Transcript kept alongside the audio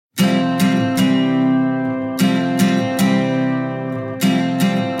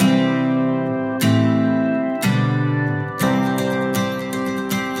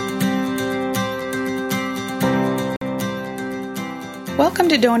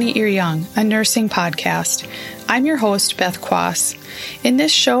Welcome to Don't Eat Your Young, a nursing podcast. I'm your host, Beth Quass. In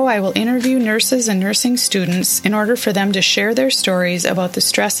this show, I will interview nurses and nursing students in order for them to share their stories about the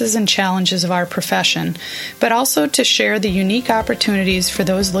stresses and challenges of our profession, but also to share the unique opportunities for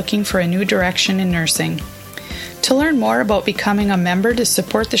those looking for a new direction in nursing. To learn more about becoming a member to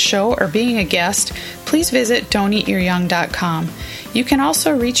support the show or being a guest, please visit don'teatyouryoung.com. You can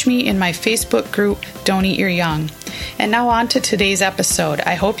also reach me in my Facebook group, Don't Eat Your Young. And now on to today's episode.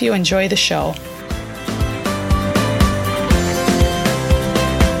 I hope you enjoy the show.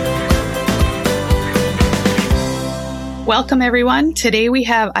 Welcome, everyone. Today we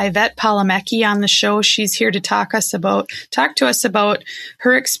have Ivette Palamecki on the show. She's here to talk to us about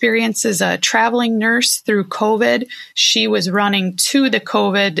her experience as a traveling nurse through COVID. She was running to the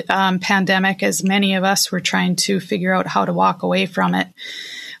COVID pandemic, as many of us were trying to figure out how to walk away from it.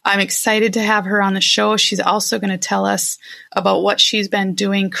 I'm excited to have her on the show. She's also going to tell us about what she's been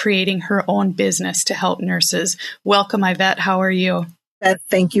doing, creating her own business to help nurses. Welcome, Ivette. How are you?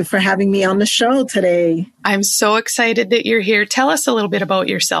 Thank you for having me on the show today. I'm so excited that you're here. Tell us a little bit about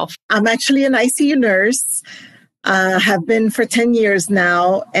yourself. I'm actually an ICU nurse. Have been for 10 years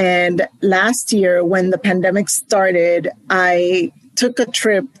now. And last year, when the pandemic started, I took a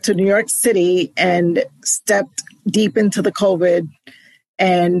trip to New York City and stepped deep into the COVID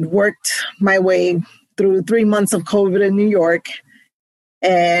and worked my way through 3 months of COVID in New York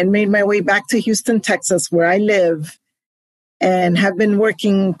and made my way back to Houston, Texas, where I live, and have been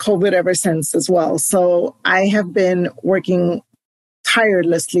working COVID ever since as well. So I have been working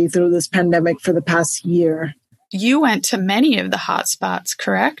tirelessly through this pandemic for the past year. You went to many of the hot spots,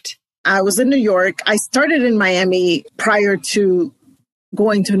 correct? I was in New York. I started in Miami prior to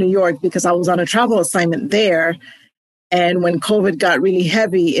going to New York because I was on a travel assignment there. And when COVID got really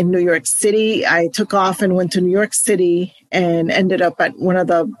heavy in New York City, I took off and went to New York City and ended up at one of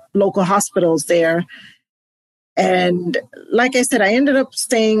the local hospitals there. And like I said, I ended up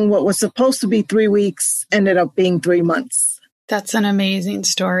staying what was supposed to be 3 weeks, ended up being 3 months. That's an amazing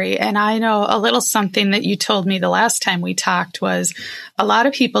story. And I know a little something that you told me the last time we talked was a lot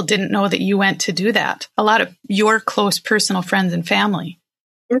of people didn't know that you went to do that. A lot of your close personal friends and family.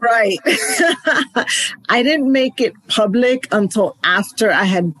 Right. I didn't make it public until after I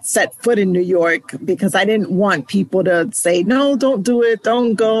had set foot in New York because I didn't want people to say, no, don't do it.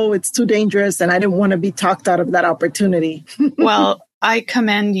 Don't go. It's too dangerous. And I didn't want to be talked out of that opportunity. Well, I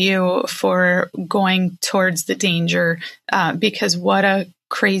commend you for going towards the danger because what a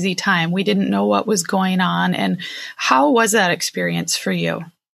crazy time. We didn't know what was going on. And how was that experience for you?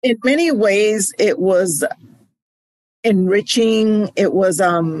 In many ways, it was enriching. It was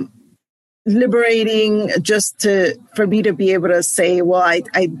liberating just for me to be able to say, well,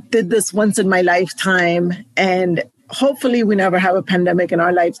 I did this once in my lifetime, and hopefully we never have a pandemic in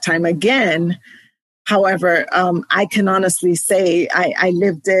our lifetime again. However, I can honestly say I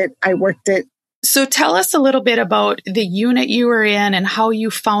lived it, I worked it. So tell us a little bit about the unit you were in and how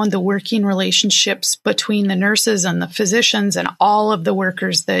you found the working relationships between the nurses and the physicians and all of the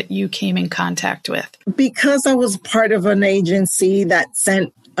workers that you came in contact with. Because I was part of an agency that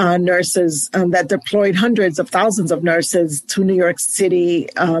sent nurses, that deployed hundreds of thousands of nurses to New York City,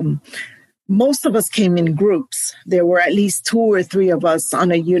 most of us came in groups. There were at least 2 or 3 of us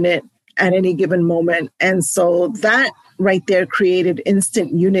on a unit at any given moment. And so that right there created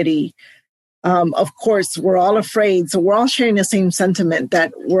instant unity. Of course, we're all afraid. So we're all sharing the same sentiment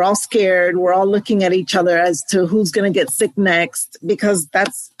that we're all scared. We're all looking at each other as to who's going to get sick next, because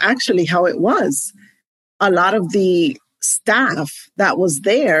that's actually how it was. A lot of the staff that was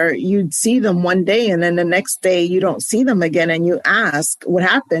there, you'd see them one day and then the next day you don't see them again. And you ask what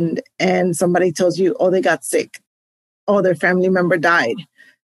happened. And somebody tells you, oh, they got sick. Oh, their family member died.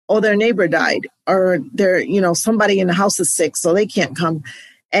 Oh, their neighbor died. Or somebody in the house is sick, so they can't come.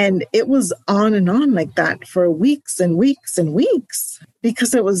 And it was on and on like that for weeks and weeks and weeks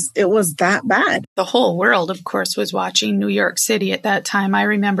because it was that bad. The whole world, of course, was watching New York City at that time. I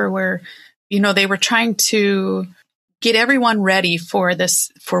remember where, they were trying to get everyone ready for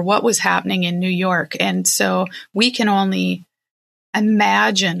what was happening in New York. And so we can only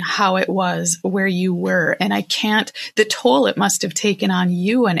imagine how it was where you were. And the toll it must have taken on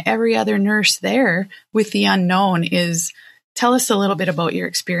you and every other nurse there with the unknown is. Tell us a little bit about your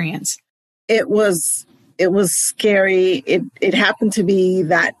experience. It was scary. It happened to be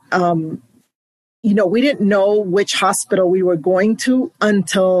that, we didn't know which hospital we were going to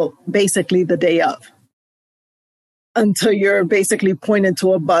until basically the day of. Until you're basically pointed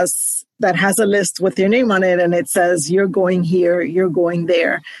to a bus that has a list with your name on it and it says, you're going here, you're going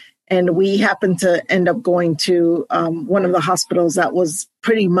there. And we happened to end up going to one of the hospitals that was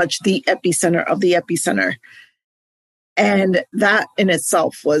pretty much the epicenter of the epicenter. And that in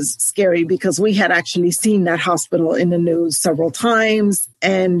itself was scary because we had actually seen that hospital in the news several times,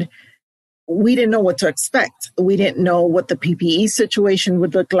 and we didn't know what to expect. We didn't know what the PPE situation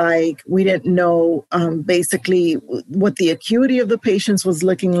would look like. We didn't know basically what the acuity of the patients was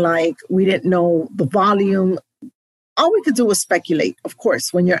looking like. We didn't know the volume. All we could do was speculate. Of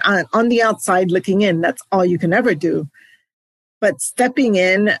course, when you're on the outside looking in, that's all you can ever do. But stepping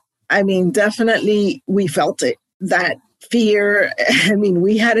in, I mean, definitely we felt it. That fear, I mean,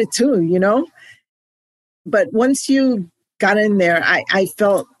 we had it too, you know? But once you got in there, I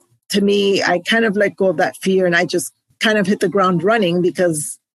felt, to me, I kind of let go of that fear and I just kind of hit the ground running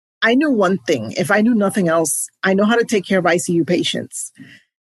because I knew one thing. If I knew nothing else, I know how to take care of ICU patients.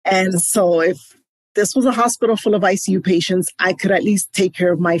 And so if this was a hospital full of ICU patients, I could at least take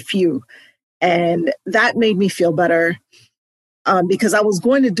care of my few. And that made me feel better because I was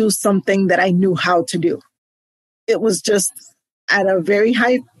going to do something that I knew how to do. It was just at a very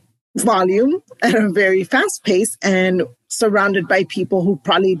high volume, at a very fast pace, and surrounded by people who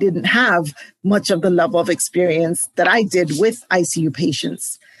probably didn't have much of the level of experience that I did with ICU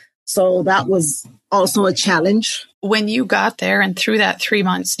patients. So that was also a challenge. When you got there and through that 3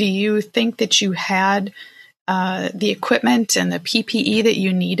 months, do you think that you had the equipment and the PPE that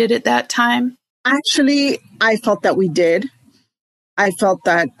you needed at that time? Actually, I felt that we did. I felt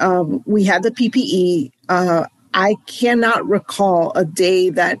that we had the PPE. I cannot recall a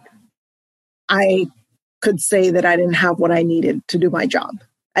day that I could say that I didn't have what I needed to do my job.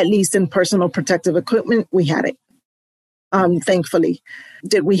 At least in personal protective equipment, we had it. Thankfully.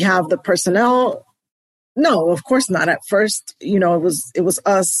 Did we have the personnel? No, of course not. At first, you know, it was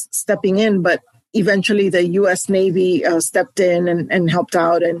us stepping in, but eventually the U.S. Navy stepped in and helped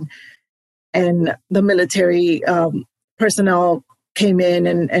out, and the military personnel came in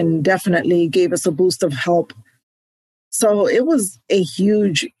and definitely gave us a boost of help. So it was a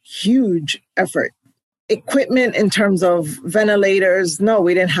huge, huge effort. Equipment in terms of ventilators, no,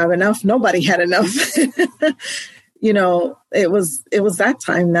 we didn't have enough. Nobody had enough. You know, it was that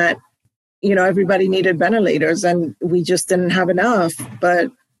time that, you know, everybody needed ventilators and we just didn't have enough.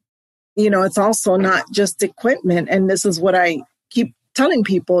 But, you know, it's also not just equipment. And this is what I keep telling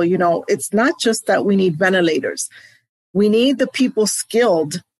people, you know, it's not just that we need ventilators. We need the people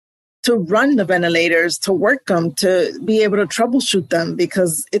skilled to run the ventilators, to work them, to be able to troubleshoot them,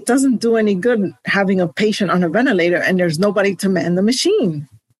 because it doesn't do any good having a patient on a ventilator and there's nobody to man the machine.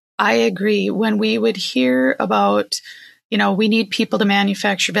 I agree. When we would hear about, you know, we need people to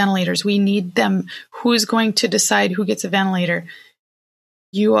manufacture ventilators, we need them, who's going to decide who gets a ventilator?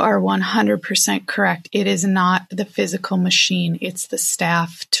 You are 100% correct. It is not the physical machine. It's the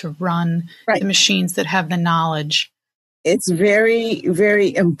staff to run the machines that have the knowledge. It's very,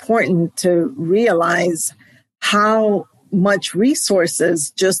 very important to realize how much resources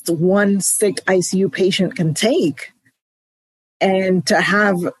just one sick ICU patient can take. And to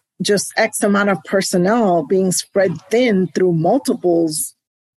have just X amount of personnel being spread thin through multiples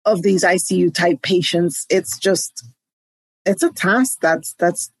of these ICU type patients, it's a task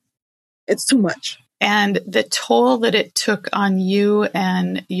it's too much. And the toll that it took on you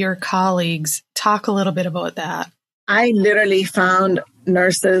and your colleagues, talk a little bit about that. I literally found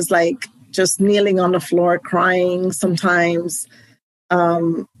nurses like just kneeling on the floor, crying sometimes.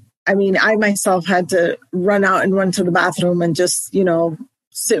 I mean, I myself had to run out and run to the bathroom and just, you know,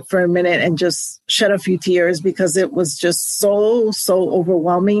 sit for a minute and just shed a few tears because it was just so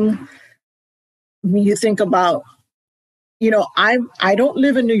overwhelming. When you think about, you know, I don't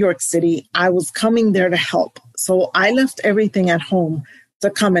live in New York City. I was coming there to help. So I left everything at home to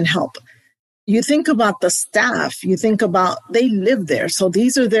come and help. You think about the staff, you think about they live there. So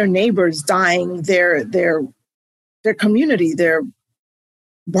these are their neighbors dying, their community, their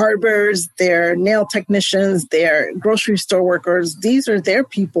barbers, their nail technicians, their grocery store workers. These are their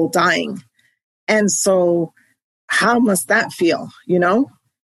people dying. And so how must that feel, you know?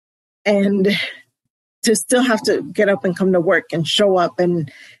 And to still have to get up and come to work and show up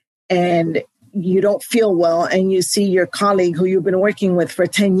and you don't feel well and you see your colleague who you've been working with for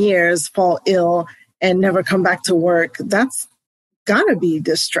 10 years fall ill and never come back to work, that's gotta be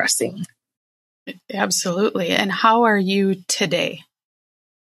distressing. Absolutely. And how are you today?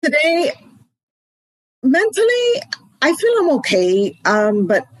 Today, mentally, I feel I'm okay,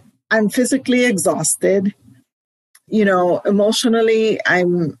 but I'm physically exhausted. You know, emotionally,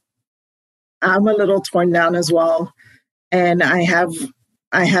 I'm a little torn down as well. And I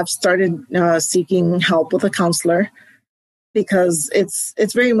have started seeking help with a counselor. because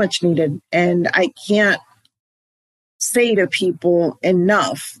it's very much needed. And I can't say to people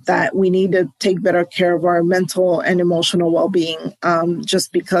enough that we need to take better care of our mental and emotional well-being,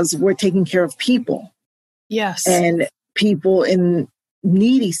 just because we're taking care of people. Yes. And people in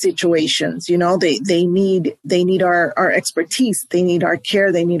needy situations, they need our expertise. They need our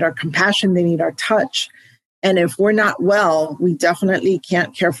care. They need our compassion. They need our touch. And if we're not well, we definitely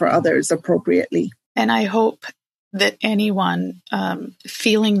can't care for others appropriately. And I hope that anyone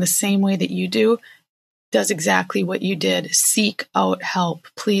feeling the same way that you do does exactly what you did. Seek out help.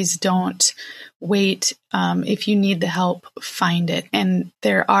 Please don't wait. If you need the help, find it. And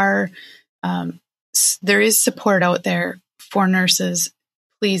there is support out there for nurses.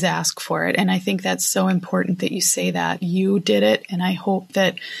 Please ask for it. And I think that's so important that you say that. You did it, and I hope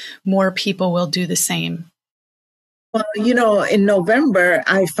that more people will do the same. Well, in November,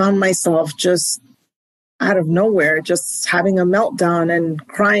 I found myself just out of nowhere, just having a meltdown and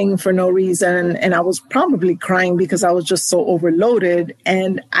crying for no reason. And I was probably crying because I was just so overloaded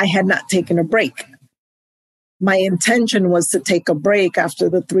and I had not taken a break. My intention was to take a break after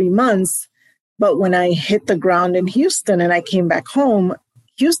the 3 months. But when I hit the ground in Houston and I came back home,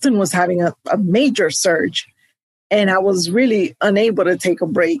 Houston was having a major surge. And I was really unable to take a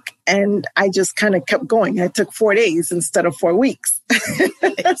break. And I just kind of kept going. I took 4 days instead of 4 weeks.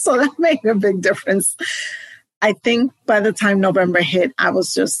 So that made a big difference. I think by the time November hit, I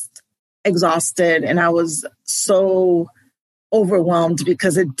was just exhausted and I was so overwhelmed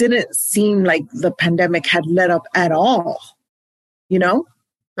because it didn't seem like the pandemic had let up at all.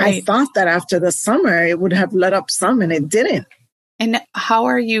 Right. I thought that after the summer, it would have let up some, and it didn't. And how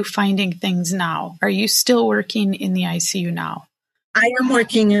are you finding things now? Are you still working in the ICU now? I am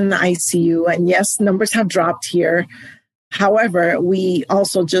working in the ICU, and yes, numbers have dropped here. However, we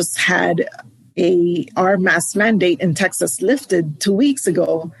also just had our mask mandate in Texas lifted 2 weeks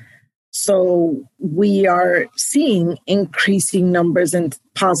ago. So we are seeing increasing numbers in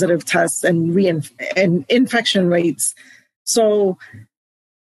positive tests and infection rates. So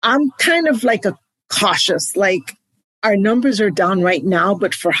I'm kind of like a cautious, like, our numbers are down right now,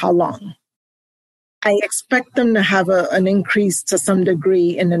 but for how long? I expect them to have an increase to some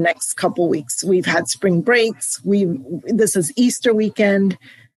degree in the next couple weeks. We've had spring breaks. This is Easter weekend.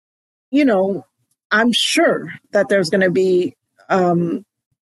 I'm sure that there's going to be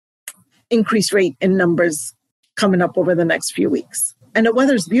increased rate in numbers coming up over the next few weeks. And the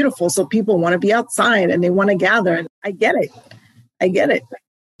weather's beautiful, so people want to be outside and they want to gather. And I get it.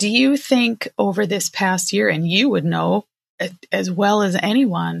 Do you think over this past year, and you would know as well as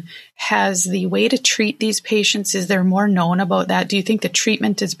anyone, has the way to treat these patients, is there more known about that? Do you think the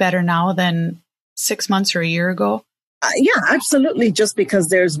treatment is better now than 6 months or a year ago? Yeah, absolutely. Just because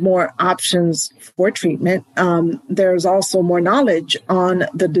there's more options for treatment. There's also more knowledge on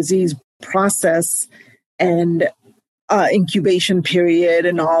the disease process and incubation period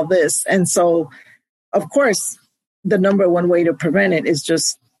and all this. And so, of course, the number one way to prevent it is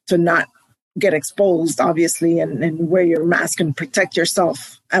just to not get exposed, obviously, and wear your mask and protect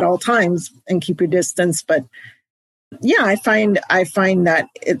yourself at all times and keep your distance. But yeah, I find that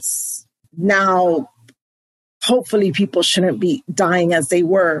it's now, hopefully people shouldn't be dying as they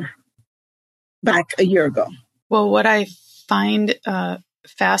were back a year ago. Well, what I find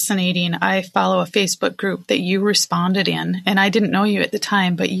fascinating, I follow a Facebook group that you responded in, and I didn't know you at the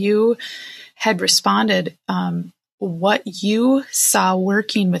time, but you had responded what you saw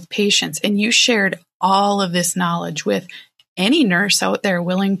working with patients, and you shared all of this knowledge with any nurse out there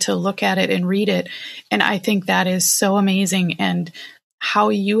willing to look at it and read it. And I think that is so amazing. And how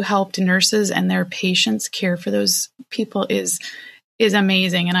you helped nurses and their patients care for those people is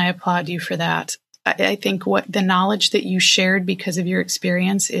amazing. And I applaud you for that. I think what the knowledge that you shared because of your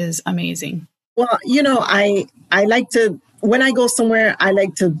experience is amazing. Well, I like to, when I go somewhere, I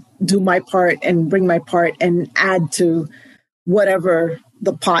like to do my part and bring my part and add to whatever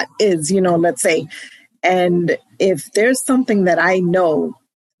the pot is, let's say. And if there's something that I know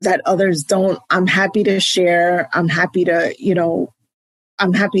that others don't, I'm happy to share. I'm happy to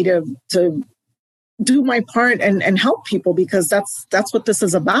do my part and help people, because that's what this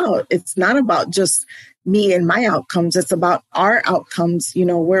is about. It's not about just me and my outcomes. It's about our outcomes.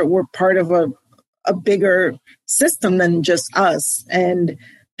 We're part of a bigger system than just us, and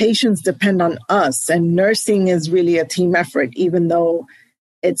patients depend on us. And nursing is really a team effort, even though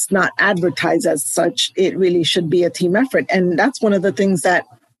it's not advertised as such. It really should be a team effort. And that's one of the things that,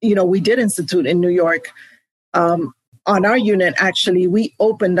 we did institute in New York. On our unit, actually, we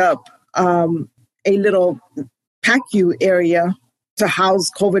opened up a little PACU area to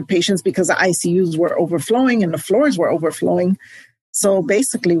house COVID patients because the ICUs were overflowing and the floors were overflowing. So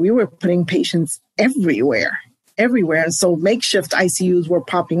basically, we were putting patients everywhere. And so makeshift ICUs were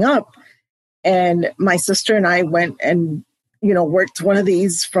popping up. And my sister and I went and, worked one of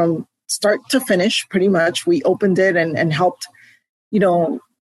these from start to finish, pretty much. We opened it and helped,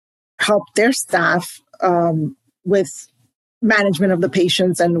 help their staff with management of the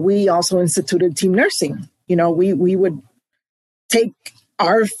patients. And we also instituted team nursing. We would take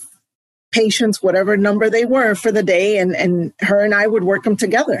our patients, whatever number they were for the day, and her and I would work them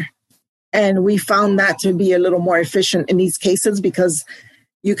together. And we found that to be a little more efficient in these cases because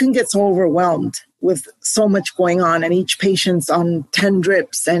you can get so overwhelmed with so much going on and each patient's on 10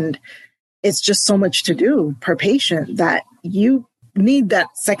 drips and it's just so much to do per patient that you need that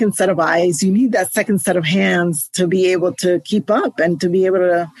second set of eyes. You need that second set of hands to be able to keep up and to be able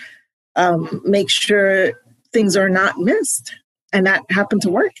to make sure things are not missed. And that happened to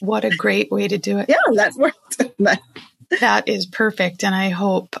work. What a great way to do it. Yeah, that worked. That is perfect. And I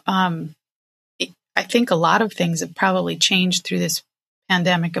hope, I think a lot of things have probably changed through this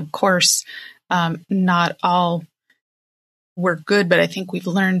pandemic. Of course, not all were good, but I think we've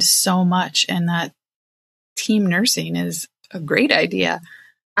learned so much, and that team nursing is a great idea.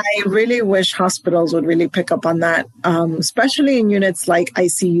 I really wish hospitals would really pick up on that, especially in units like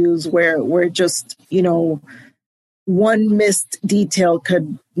ICUs where we're just, one missed detail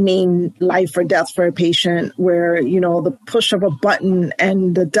could mean life or death for a patient, where, the push of a button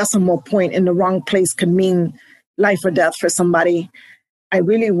and the decimal point in the wrong place could mean life or death for somebody. I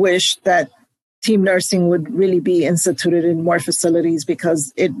really wish that team nursing would really be instituted in more facilities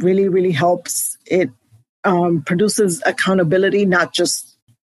because it really, really helps. It produces accountability, not just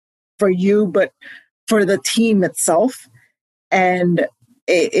for you, but for the team itself. And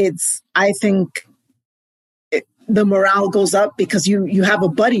I think the morale goes up because you have a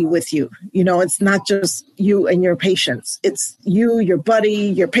buddy with you. It's not just you and your patients. It's you, your buddy,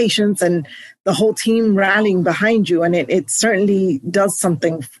 your patients, and the whole team rallying behind you. And it certainly does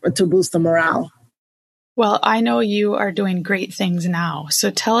something to boost the morale. Well, I know you are doing great things now. So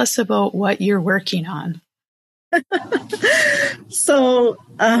tell us about what you're working on. So,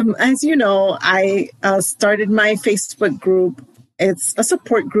 as you know, I started my Facebook group. It's a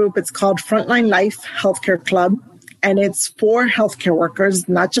support group. It's called Frontline Life Healthcare Club. And it's for healthcare workers,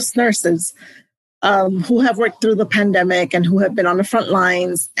 not just nurses, who have worked through the pandemic and who have been on the front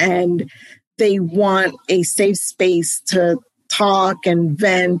lines. And they want a safe space to talk and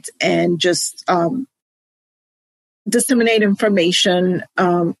vent and just disseminate information,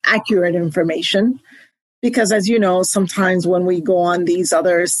 accurate information. Because as you know, sometimes when we go on these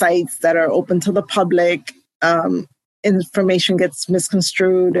other sites that are open to the public, information gets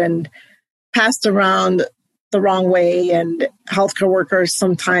misconstrued and passed around the wrong way. And healthcare workers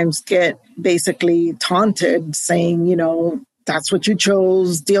sometimes get basically taunted saying, that's what you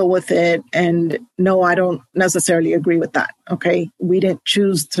chose, deal with it. And no, I don't necessarily agree with that. Okay. We didn't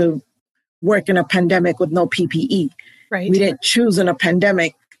choose to work in a pandemic with no PPE. Right. We didn't choose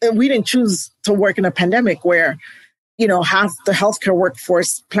to work in a pandemic where, half the healthcare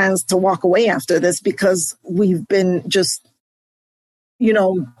workforce plans to walk away after this because we've been just,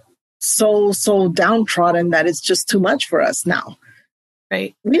 so downtrodden that it's just too much for us now.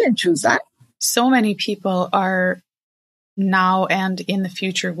 Right. We didn't choose that. So many people are now and in the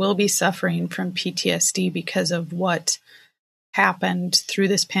future will be suffering from PTSD because of what happened through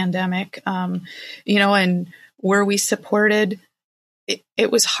this pandemic. And where we supported,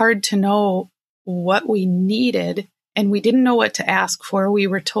 it was hard to know what we needed and we didn't know what to ask for. We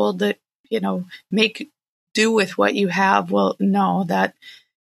were told that, make do with what you have. Well, no, that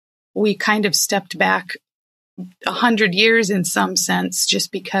we kind of stepped back 100 years in some sense,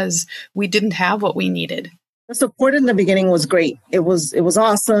 just because we didn't have what we needed. The support in the beginning was great. It was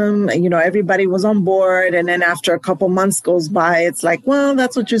awesome. Everybody was on board. And then after a couple months goes by, it's like, well,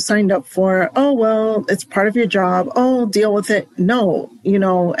 that's what you signed up for. Oh, well, it's part of your job. Oh, deal with it. No,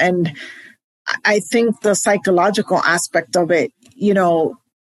 and I think the psychological aspect of it,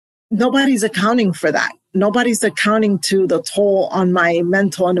 nobody's accounting for that. Nobody's accounting to the toll on my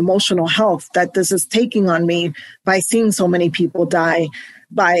mental and emotional health that this is taking on me by seeing so many people die,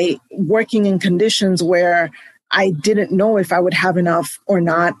 by working in conditions where I didn't know if I would have enough or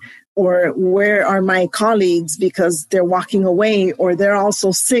not, or where are my colleagues because they're walking away, or they're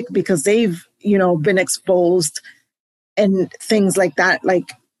also sick because they've, been exposed and things like that.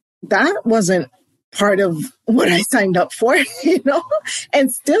 Like that wasn't part of what I signed up for,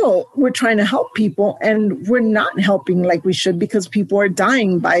 and still we're trying to help people and we're not helping like we should because people are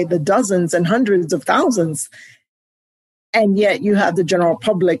dying by the dozens and hundreds of thousands. And yet you have the general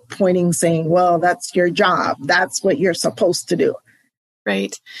public pointing, saying, well, that's your job. That's what you're supposed to do.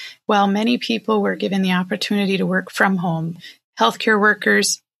 Right. Well, many people were given the opportunity to work from home. Healthcare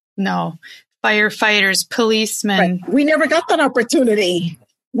workers, no. Firefighters, policemen. Right. We never got that opportunity.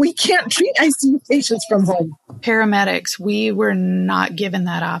 We can't treat ICU patients from home. Paramedics, we were not given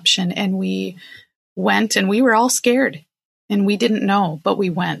that option. And we went and we were all scared and we didn't know, but we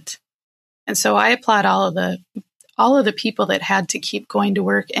went. And so I applaud all of the people that had to keep going to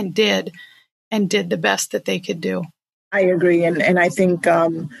work and did the best that they could do. I agree. And I think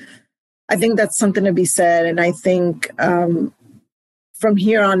that's something to be said. And I think from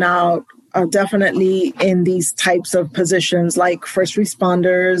here on out, definitely in these types of positions like first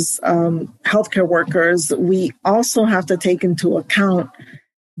responders, healthcare workers, we also have to take into account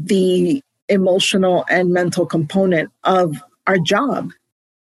the emotional and mental component of our job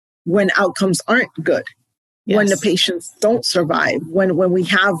when outcomes aren't good, yes. When the patients don't survive, when we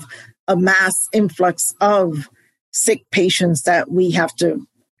have a mass influx of sick patients that we have to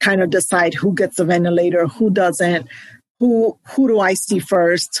kind of decide who gets a ventilator, who doesn't, who do I see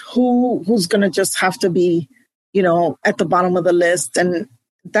first, who's going to just have to be, at the bottom of the list. And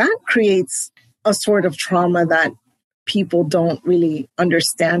that creates a sort of trauma that people don't really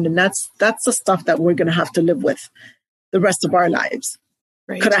understand. And that's the stuff that we're going to have to live with the rest of our lives.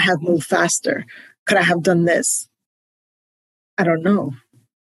 Right. Could I have moved faster? Could I have done this? I don't know.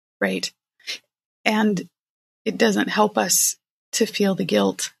 Right. And it doesn't help us to feel the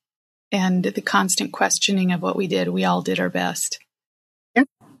guilt and the constant questioning of what we did. We all did our best. Yeah.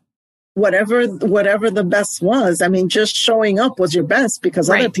 Whatever the best was. I mean, just showing up was your best because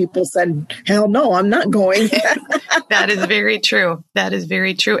right. Other people said, hell no, I'm not going. That is very true. That is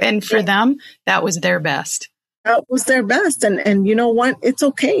very true. And for them, that was their best. That was their best. And you know what? It's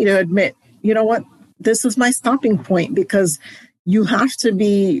okay to admit, you know what? This is my stopping point, because you have to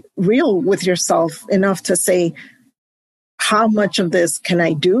be real with yourself enough to say, how much of this can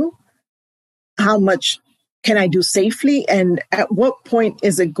I do? How much can I do safely? And at what point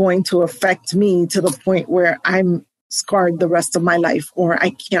is it going to affect me to the point where I'm scarred the rest of my life, or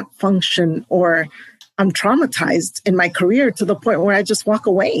I can't function, or I'm traumatized in my career to the point where I just walk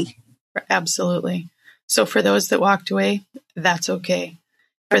away? Absolutely. So for those that walked away, that's okay.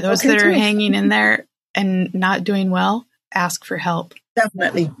 For those that are hanging in there and not doing well, ask for help.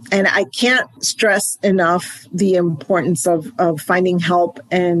 Definitely. And I can't stress enough the importance of finding help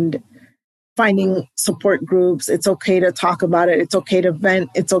and finding support groups. It's okay to talk about it. It's okay to vent.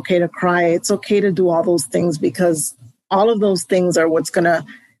 It's okay to cry. It's okay to do all those things, because all of those things are what's going to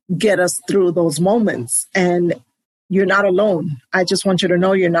get us through those moments. And you're not alone. I just want you to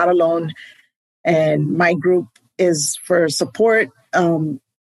know you're not alone. And my group is for support.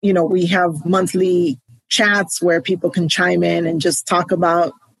 We have monthly chats where people can chime in and just talk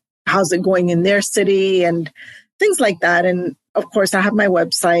about how's it going in their city and things like that. And of course, I have my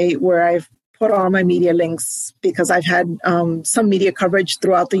website where I've put all my media links, because I've had some media coverage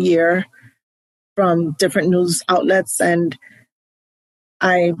throughout the year from different news outlets. And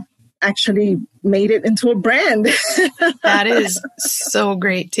I actually made it into a brand. That is so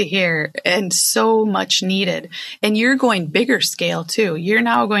great to hear, and so much needed. And you're going bigger scale too. You're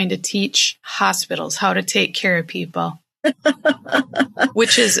now going to teach hospitals how to take care of people,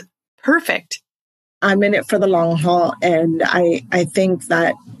 which is perfect. I'm in it for the long haul. And I think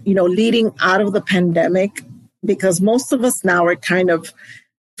that, leading out of the pandemic, because most of us now are kind of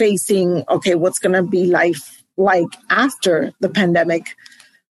facing, okay, what's going to be life like after the pandemic?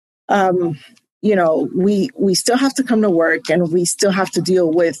 We still have to come to work, and we still have to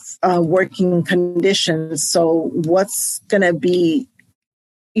deal with working conditions. So what's going to be,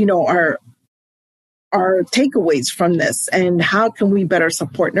 our takeaways from this, and how can we better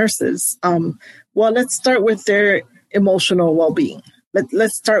support nurses? Well, let's start with their emotional well-being.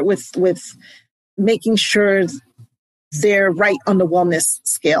 Let's start with making sure they're right on the wellness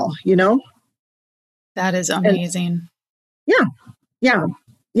scale, That is amazing. And,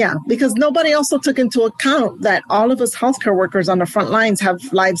 yeah, because nobody also took into account that all of us healthcare workers on the front lines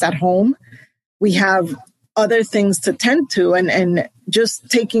have lives at home. We have other things to tend to, and just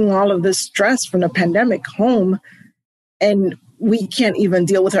taking all of this stress from the pandemic home, and we can't even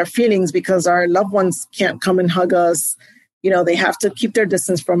deal with our feelings because our loved ones can't come and hug us. They have to keep their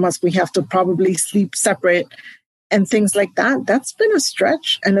distance from us. We have to probably sleep separate and things like that. That's been a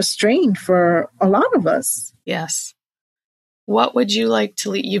stretch and a strain for a lot of us. Yes. What would you like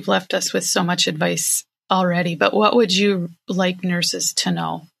to leave? You've left us with so much advice already, but what would you like nurses to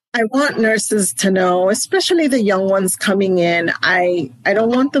know? I want nurses to know, especially the young ones coming in, I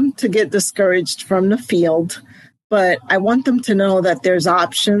don't want them to get discouraged from the field, But I want them to know that there's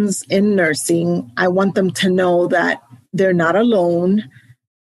options in nursing. I want them to know that they're not alone.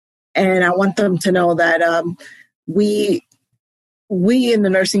 And I want them to know that we in the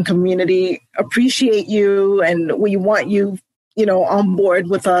nursing community appreciate you, and we want you, on board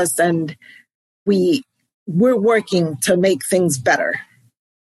with us. And we're working to make things better.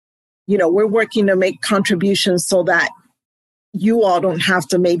 We're working to make contributions so that you all don't have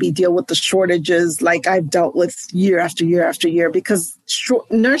to maybe deal with the shortages like I've dealt with year after year after year, because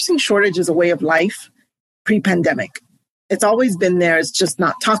nursing shortage is a way of life pre-pandemic. It's always been there. It's just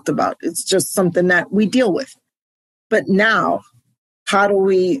not talked about. It's just something that we deal with. But now, how do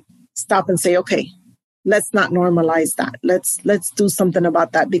we stop and say, okay, let's not normalize that. Let's do something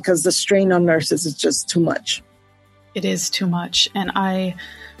about that, because the strain on nurses is just too much. It is too much. And I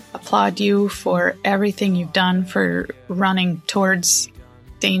applaud you for everything you've done for running towards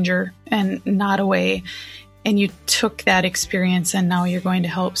danger and not away. And you took that experience and now you're going to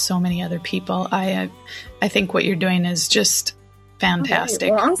help so many other people. I think what you're doing is just fantastic.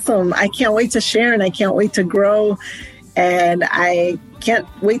 Okay, well, awesome. I can't wait to share, and I can't wait to grow, and I can't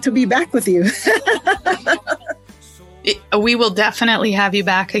wait to be back with you. We will definitely have you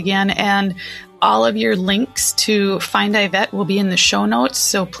back again, and all of your links to find Yvette will be in the show notes,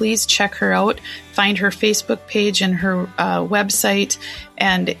 so please check her out. Find her Facebook page and her website,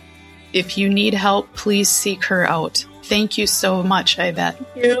 and if you need help, please seek her out. Thank you so much, Yvette.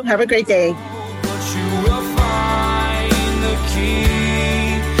 Thank you. Have a great day.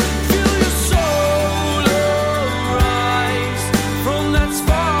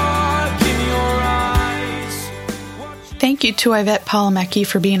 Thank you to Yvette Palomecki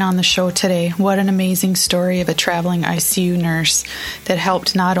for being on the show today. What an amazing story of a traveling ICU nurse that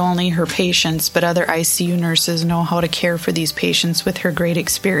helped not only her patients, but other ICU nurses know how to care for these patients with her great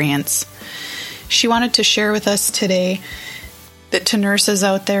experience. She wanted to share with us today that to nurses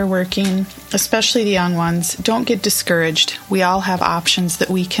out there working, especially the young ones, don't get discouraged. We all have options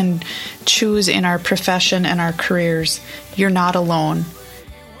that we can choose in our profession and our careers. You're not alone,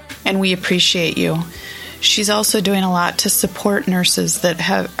 and we appreciate you. She's also doing a lot to support nurses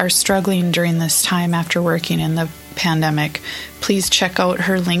that are struggling during this time after working in the pandemic. Please check out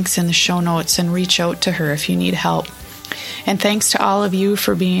her links in the show notes and reach out to her if you need help. And thanks to all of you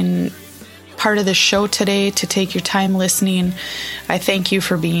for being part of the show today, to take your time listening. I thank you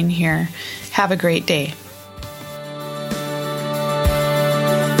for being here. Have a great day.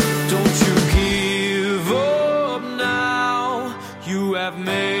 Don't you give up now. You have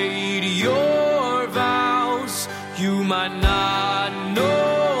made your vows. You might not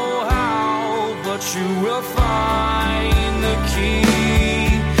know how, but you will find